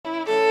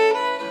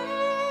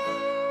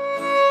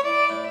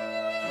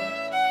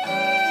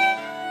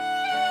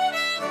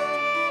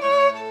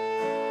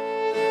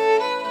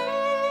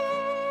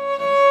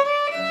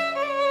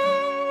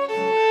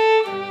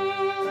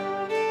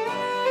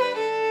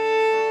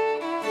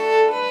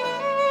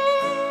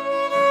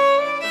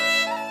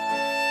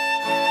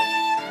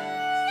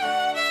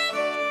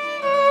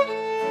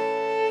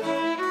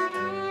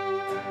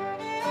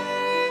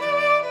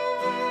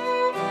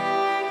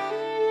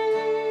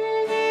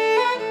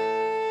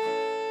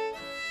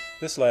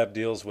This lab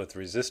deals with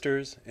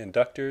resistors,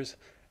 inductors,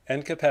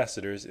 and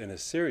capacitors in a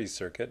series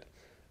circuit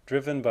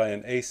driven by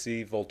an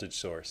AC voltage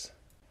source.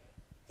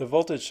 The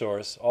voltage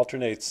source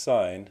alternates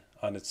sign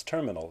on its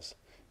terminals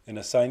in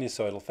a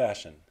sinusoidal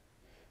fashion,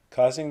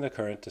 causing the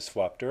current to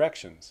swap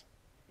directions.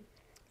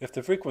 If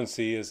the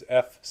frequency is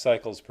f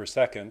cycles per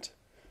second,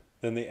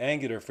 then the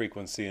angular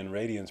frequency in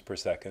radians per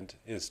second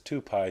is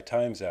 2 pi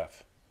times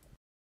f.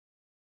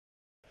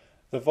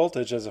 The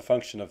voltage as a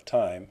function of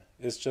time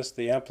is just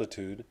the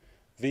amplitude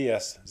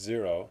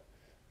Vs0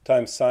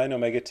 times sine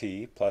omega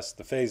t plus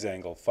the phase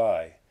angle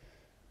phi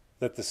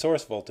that the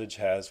source voltage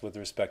has with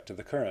respect to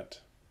the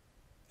current.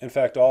 In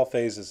fact, all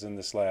phases in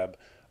this lab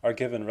are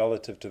given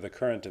relative to the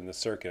current in the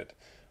circuit,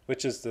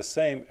 which is the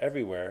same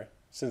everywhere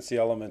since the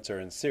elements are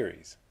in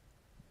series.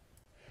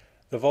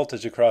 The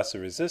voltage across a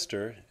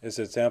resistor is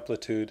its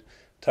amplitude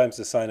times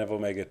the sine of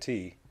omega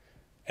t,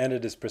 and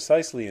it is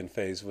precisely in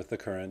phase with the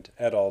current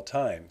at all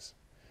times.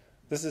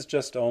 This is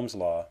just Ohm's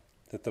law,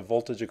 that the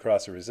voltage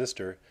across a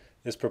resistor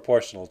is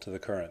proportional to the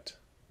current.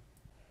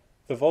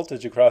 The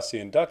voltage across the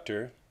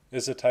inductor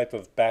is a type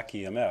of back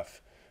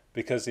EMF,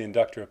 because the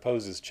inductor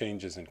opposes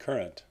changes in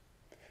current.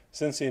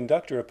 Since the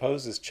inductor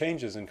opposes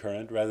changes in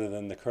current rather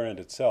than the current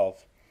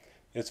itself,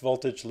 its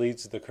voltage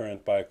leads the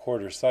current by a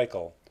quarter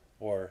cycle,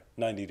 or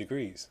 90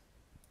 degrees.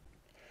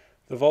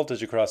 The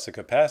voltage across the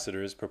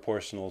capacitor is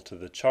proportional to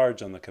the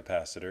charge on the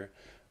capacitor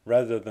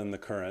rather than the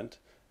current,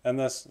 and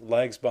thus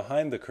lags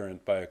behind the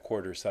current by a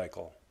quarter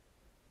cycle.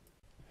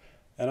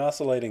 An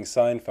oscillating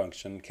sine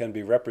function can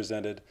be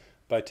represented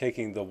by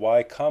taking the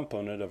y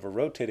component of a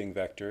rotating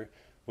vector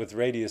with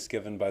radius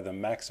given by the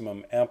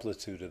maximum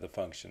amplitude of the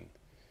function,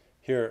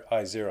 here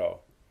I0,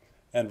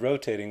 and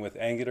rotating with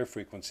angular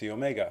frequency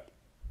omega.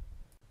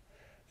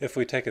 If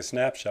we take a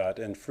snapshot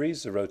and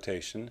freeze the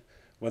rotation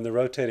when the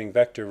rotating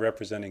vector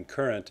representing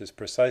current is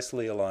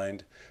precisely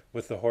aligned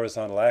with the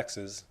horizontal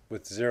axis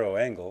with zero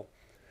angle,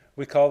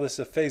 we call this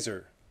a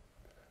phasor.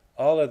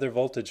 All other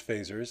voltage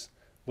phasors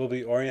will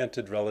be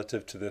oriented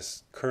relative to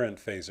this current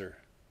phasor.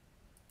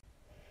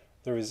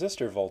 The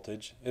resistor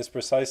voltage is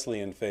precisely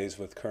in phase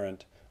with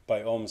current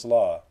by Ohm's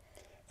law,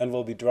 and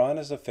will be drawn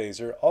as a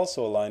phasor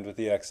also aligned with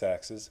the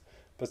x-axis,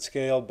 but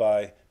scaled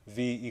by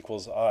V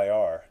equals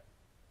IR.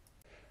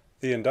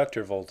 The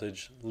inductor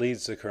voltage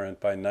leads the current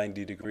by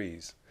 90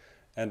 degrees,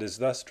 and is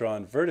thus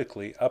drawn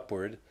vertically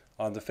upward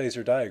on the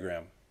phasor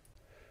diagram.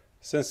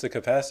 Since the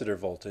capacitor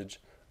voltage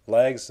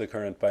lags the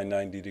current by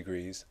 90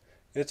 degrees,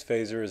 its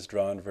phasor is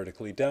drawn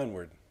vertically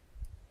downward.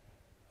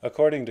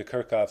 According to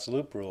Kirchhoff's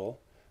loop rule,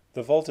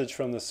 the voltage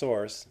from the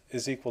source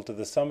is equal to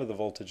the sum of the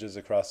voltages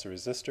across the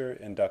resistor,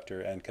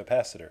 inductor, and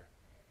capacitor.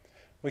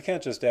 We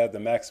can't just add the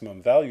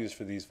maximum values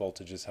for these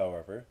voltages,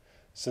 however,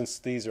 since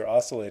these are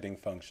oscillating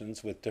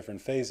functions with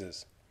different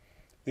phases.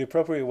 The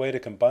appropriate way to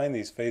combine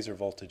these phasor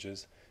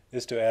voltages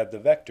is to add the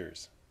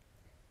vectors.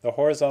 The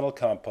horizontal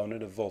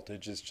component of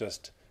voltage is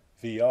just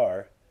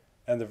VR,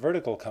 and the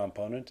vertical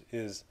component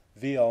is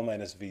VL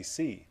minus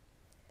VC.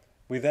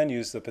 We then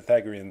use the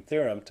Pythagorean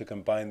theorem to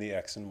combine the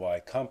x and y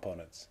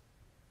components.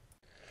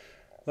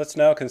 Let's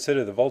now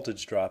consider the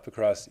voltage drop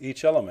across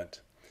each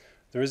element.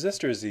 The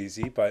resistor is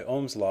easy by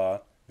Ohm's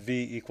law,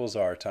 V equals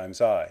R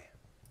times I.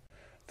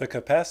 The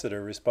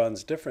capacitor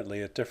responds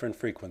differently at different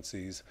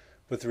frequencies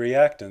with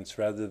reactance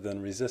rather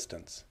than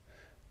resistance.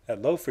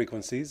 At low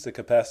frequencies, the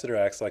capacitor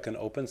acts like an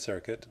open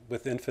circuit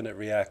with infinite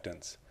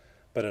reactance,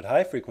 but at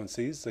high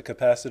frequencies, the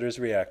capacitor's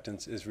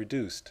reactance is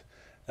reduced,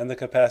 and the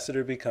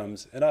capacitor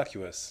becomes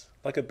innocuous,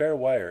 like a bare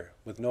wire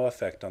with no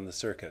effect on the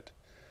circuit.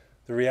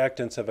 The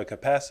reactance of a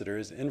capacitor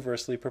is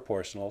inversely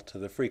proportional to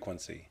the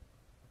frequency.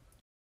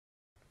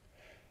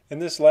 In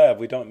this lab,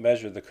 we don't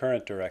measure the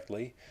current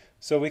directly,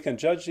 so we can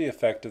judge the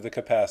effect of the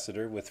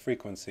capacitor with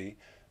frequency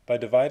by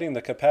dividing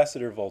the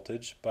capacitor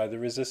voltage by the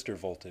resistor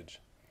voltage.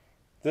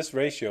 This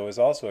ratio is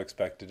also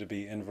expected to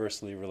be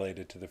inversely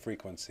related to the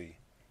frequency.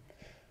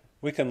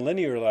 We can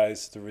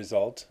linearize the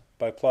result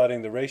by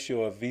plotting the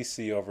ratio of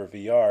Vc over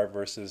Vr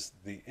versus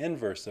the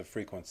inverse of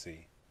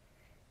frequency.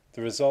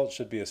 The result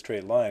should be a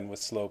straight line with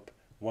slope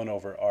 1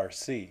 over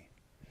Rc.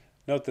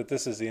 Note that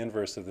this is the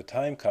inverse of the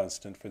time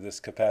constant for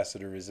this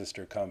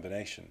capacitor-resistor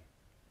combination.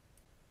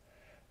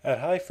 At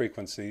high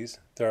frequencies,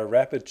 there are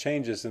rapid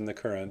changes in the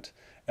current,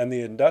 and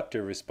the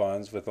inductor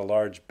responds with a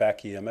large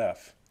back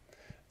EMF.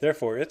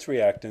 Therefore, its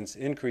reactance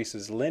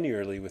increases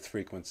linearly with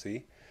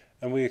frequency,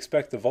 and we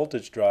expect the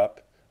voltage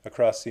drop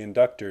across the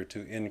inductor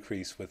to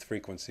increase with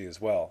frequency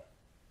as well.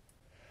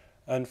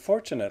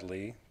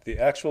 Unfortunately, the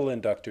actual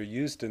inductor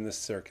used in this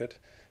circuit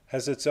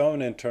has its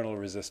own internal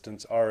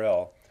resistance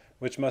RL,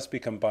 which must be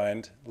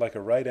combined like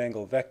a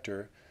right-angle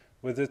vector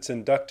with its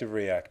inductive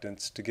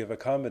reactance to give a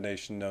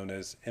combination known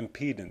as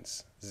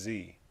impedance,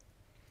 Z.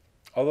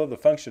 Although the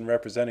function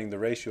representing the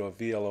ratio of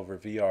VL over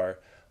VR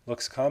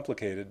looks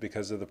complicated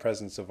because of the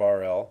presence of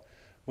RL,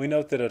 we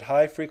note that at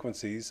high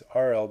frequencies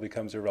RL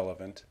becomes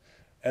irrelevant,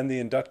 and the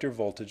inductor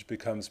voltage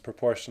becomes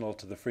proportional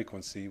to the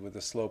frequency with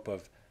a slope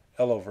of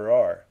L over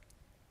R.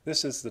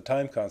 This is the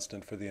time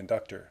constant for the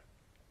inductor.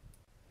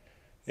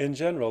 In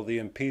general, the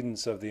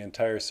impedance of the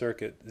entire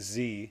circuit,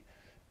 Z,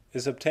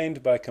 is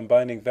obtained by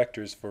combining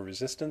vectors for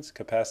resistance,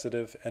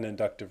 capacitive, and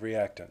inductive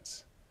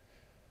reactance.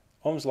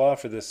 Ohm's law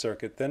for this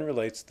circuit then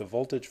relates the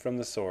voltage from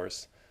the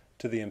source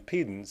to the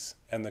impedance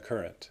and the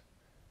current,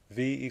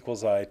 V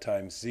equals I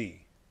times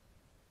Z.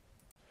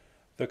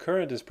 The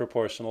current is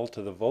proportional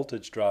to the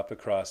voltage drop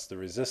across the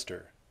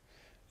resistor.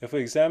 If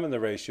we examine the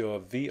ratio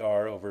of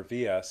VR over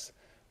Vs,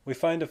 we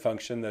find a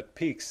function that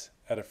peaks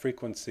at a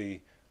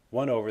frequency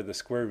 1 over the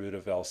square root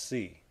of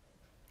LC.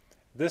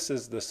 This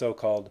is the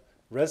so-called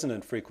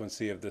resonant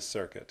frequency of this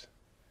circuit.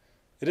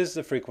 It is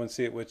the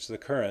frequency at which the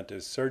current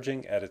is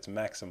surging at its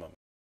maximum.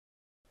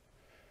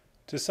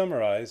 To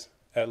summarize,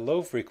 at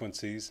low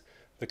frequencies,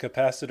 the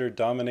capacitor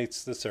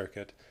dominates the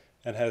circuit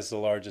and has the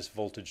largest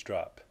voltage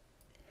drop.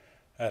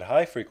 At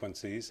high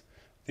frequencies,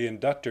 the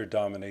inductor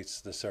dominates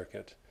the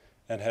circuit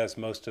and has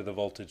most of the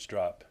voltage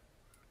drop.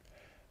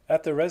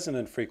 At the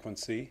resonant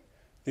frequency,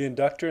 the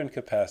inductor and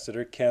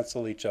capacitor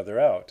cancel each other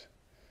out.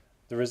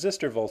 The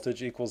resistor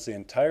voltage equals the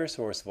entire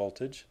source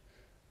voltage,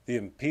 the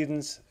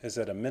impedance is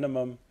at a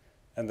minimum,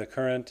 and the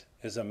current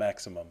is a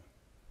maximum.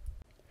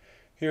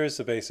 Here is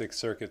the basic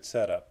circuit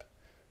setup.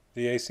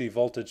 The AC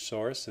voltage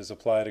source is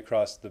applied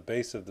across the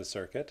base of the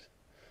circuit.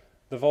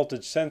 The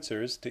voltage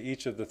sensors to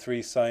each of the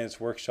 3 Science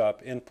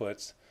Workshop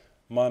inputs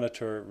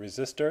monitor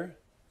resistor,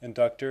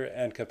 inductor,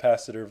 and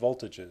capacitor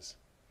voltages.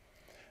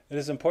 It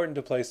is important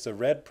to place the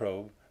red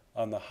probe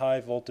on the high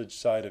voltage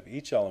side of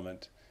each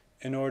element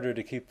in order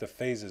to keep the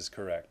phases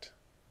correct.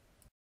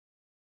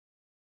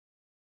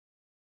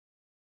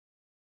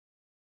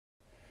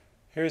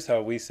 Here's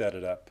how we set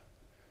it up.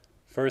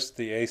 First,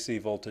 the AC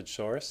voltage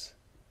source.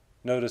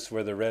 Notice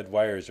where the red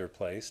wires are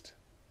placed.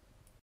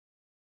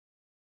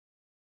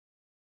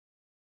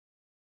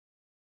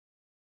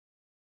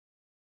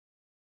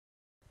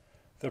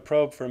 The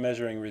probe for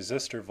measuring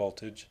resistor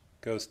voltage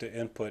goes to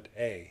input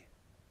A.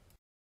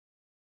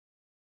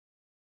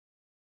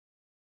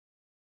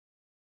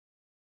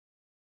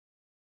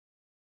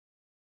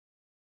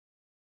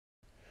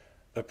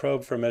 The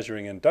probe for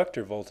measuring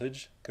inductor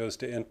voltage goes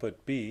to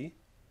input B,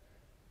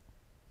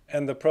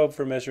 and the probe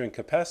for measuring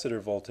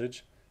capacitor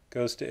voltage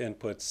goes to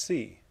input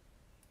C.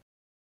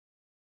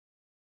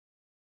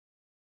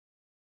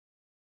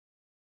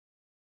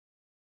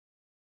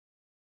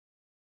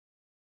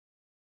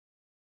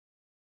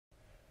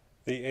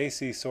 The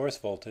AC source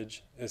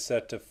voltage is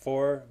set to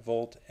 4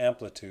 volt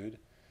amplitude,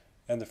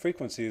 and the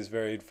frequency is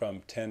varied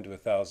from 10 to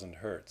 1000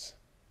 Hertz.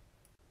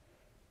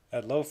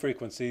 At low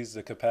frequencies,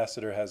 the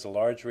capacitor has a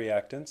large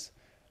reactance,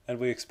 and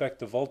we expect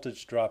the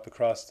voltage drop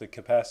across the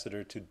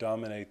capacitor to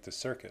dominate the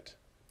circuit.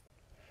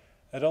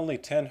 At only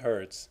 10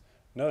 Hertz,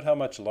 note how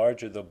much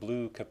larger the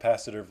blue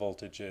capacitor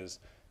voltage is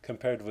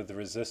compared with the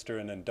resistor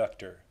and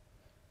inductor.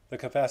 The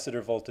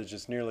capacitor voltage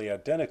is nearly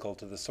identical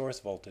to the source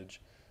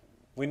voltage.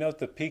 We note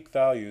the peak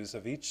values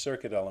of each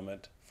circuit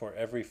element for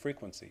every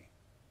frequency.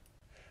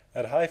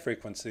 At high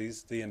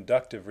frequencies, the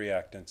inductive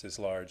reactance is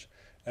large,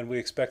 and we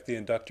expect the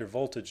inductor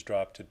voltage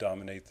drop to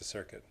dominate the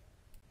circuit.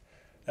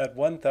 At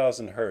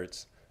 1000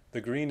 Hertz,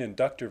 the green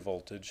inductor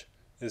voltage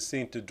is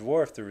seen to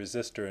dwarf the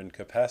resistor and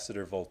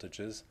capacitor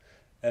voltages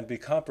and be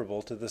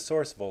comparable to the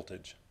source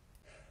voltage.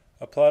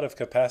 A plot of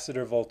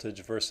capacitor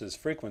voltage versus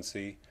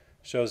frequency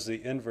shows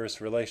the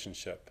inverse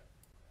relationship.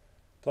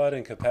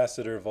 Plotting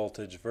capacitor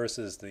voltage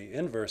versus the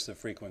inverse of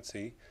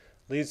frequency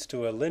leads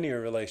to a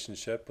linear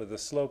relationship with a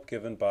slope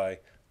given by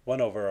 1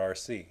 over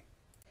RC.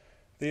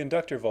 The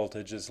inductor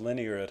voltage is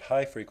linear at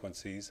high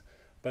frequencies,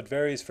 but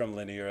varies from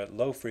linear at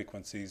low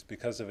frequencies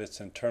because of its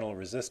internal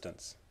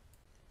resistance.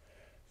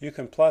 You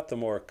can plot the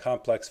more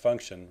complex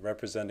function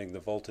representing the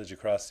voltage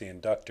across the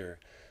inductor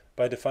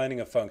by defining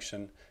a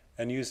function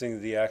and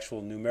using the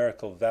actual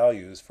numerical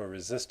values for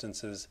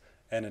resistances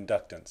and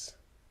inductance.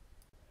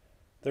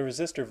 The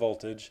resistor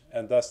voltage,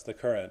 and thus the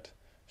current,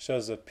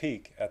 shows a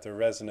peak at the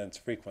resonance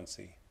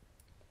frequency.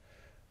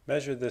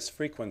 Measure this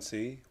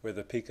frequency where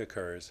the peak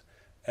occurs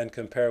and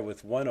compare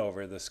with 1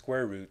 over the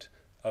square root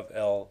of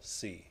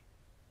LC.